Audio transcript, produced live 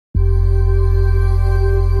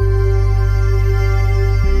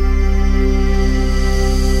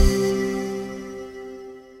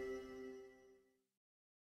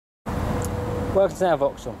Welcome to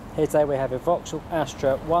Vauxhall. Here today we have a Vauxhall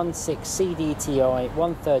ASTRA 1.6 CDTI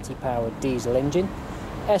 130 powered diesel engine,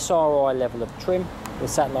 SRI level of trim with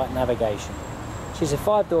satellite navigation. She's a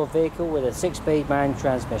 5-door vehicle with a 6-speed manual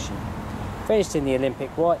transmission. Finished in the Olympic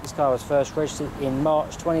white, this car was first registered in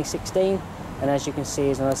March 2016 and as you can see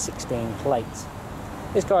is on a 16 plate.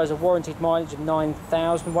 This car has a warranted mileage of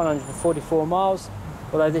 9,144 miles,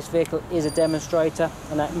 although this vehicle is a demonstrator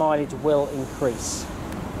and that mileage will increase.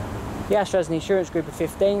 The Astra has an insurance group of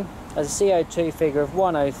 15, has a CO2 figure of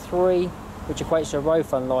 103, which equates to a road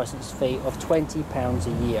fund licence fee of £20 a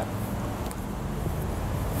year.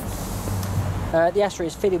 The Astra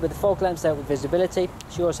is fitted with the fog lamps to help with visibility.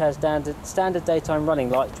 She also has standard daytime running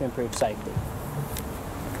lights to improve safety.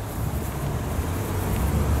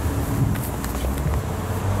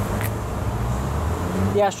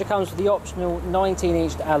 The Astra comes with the optional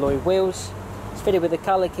 19-inch alloy wheels. It's fitted with the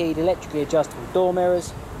colour-keyed electrically adjustable door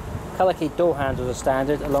mirrors. Colour-keyed door handles are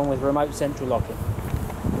standard, along with remote central locking.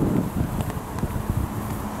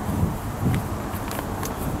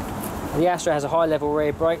 The Astra has a high-level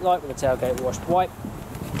rear brake light with a tailgate washed white.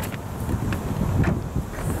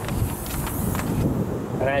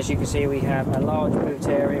 And as you can see, we have a large boot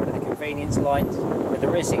area with a convenience light, with the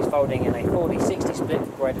rear seats folding in a 40-60 split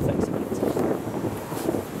for greater flexibility.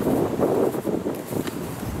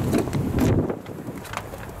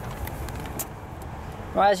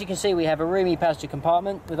 Right, as you can see, we have a roomy passenger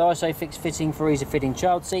compartment with ISOFIX fitting for easy fitting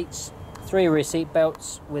child seats, 3 rear seat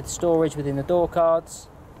belts with storage within the door cards,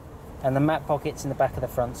 and the mat pockets in the back of the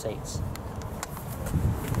front seats.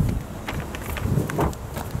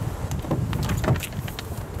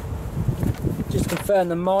 Just to confirm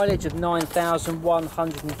the mileage of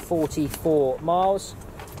 9,144 miles,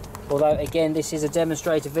 although again this is a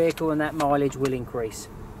demonstrator vehicle and that mileage will increase.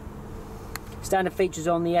 Standard features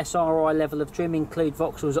on the SRI level of trim include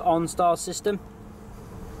Vauxhall's OnStar system.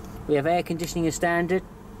 We have air conditioning as standard.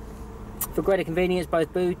 For greater convenience,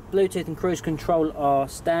 both Bluetooth and cruise control are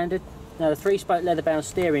standard. Now the 3-spoke leather-bound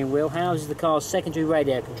steering wheel houses the car's secondary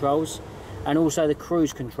radio controls and also the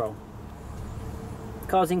cruise control. The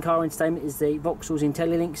car's in-car entertainment is the Vauxhall's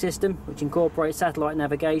IntelliLink system, which incorporates satellite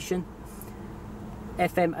navigation,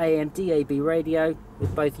 FM, AM, DAB radio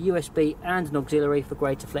with both USB and an auxiliary for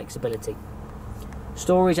greater flexibility.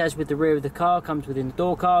 Storage, as with the rear of the car, comes within the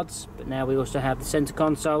door cards, but now we also have the centre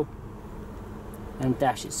console and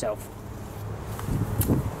dash itself.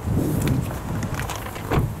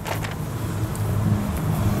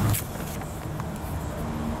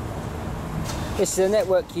 This is a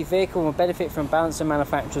Network Q vehicle and will benefit from balance and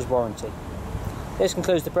manufacturer's warranty. This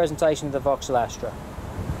concludes the presentation of the Vauxhall Astra.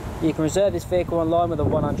 You can reserve this vehicle online with a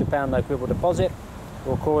 £100 no quibble deposit,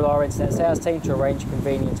 or call our internet sales team to arrange a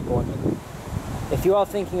convenient appointment. If you are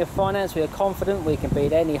thinking of finance, we are confident we can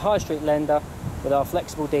beat any high street lender with our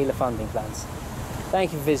flexible dealer funding plans.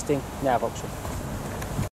 Thank you for visiting Vauxhall.